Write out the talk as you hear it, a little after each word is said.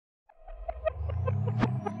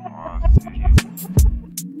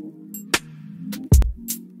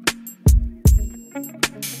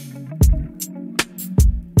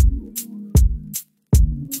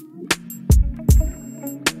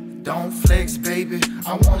baby.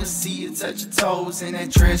 I wanna see you touch your toes in that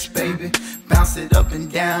dress, baby. Bounce it up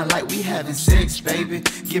and down like we having sex, baby.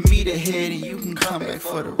 Give me the head and you can come back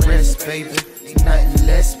for the rest, baby. Ain't nothing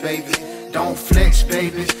less, baby. Don't flex,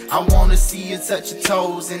 baby. I wanna see you touch your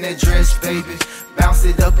toes in that dress, baby. Bounce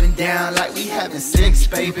it up and down like we having sex,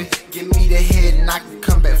 baby. Give me the head and I can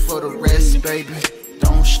come back for the rest, baby.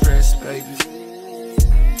 Don't stress, baby.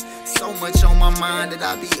 So much on my mind that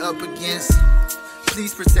I be up against.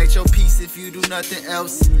 Please protect your peace if you do nothing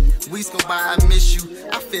else. Weeks go by, I miss you.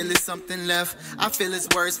 I feel it's something left. I feel it's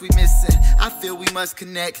words we missing. I feel we must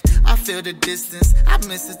connect. I feel the distance. I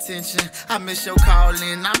miss attention. I miss your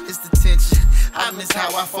calling. I miss the tension. I miss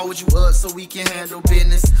how I fold you up so we can handle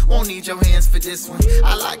business. Won't need your hands for this one.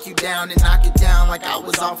 I lock you down and knock it down like I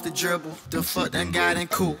was off the dribble. The fuck done got in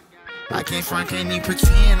cool. I can't front, can't even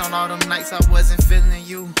pretend on all them nights I wasn't feeling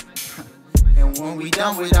you. And when we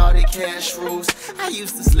done with all the cash rules, I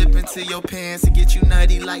used to slip into your pants and get you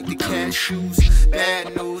nutty like the cashews.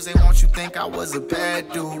 Bad news, they want you think I was a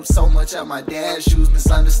bad dude. So much of my dad's shoes,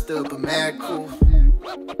 misunderstood but mad cool.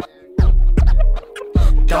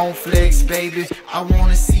 Don't flex, baby. I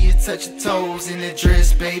wanna see you touch your toes in that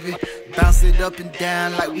dress, baby. Bounce it up and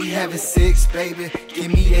down like we having sex, baby. Give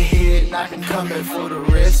me the head and I can come back for the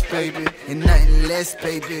rest, baby. And nothing less,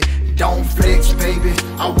 baby. Don't flex, baby.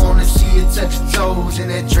 I wanna see you touch your toes in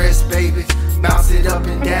that dress, baby. Bounce it up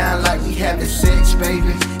and down like we having sex,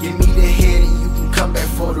 baby. Give me the head and you can come back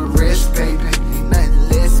for the rest, baby. And nothing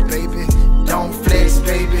less, baby. Don't flex,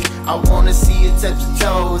 baby. I wanna see you touch your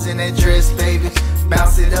toes in that dress, baby.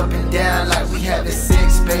 Bounce it up and down like we having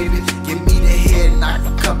sex, baby. Give me the head and I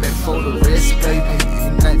can come back for the rest, baby.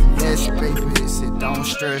 Ain't nothing less, baby. Said don't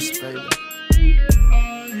stress, baby.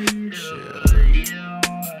 Chill.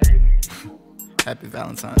 Happy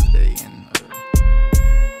Valentine's Day and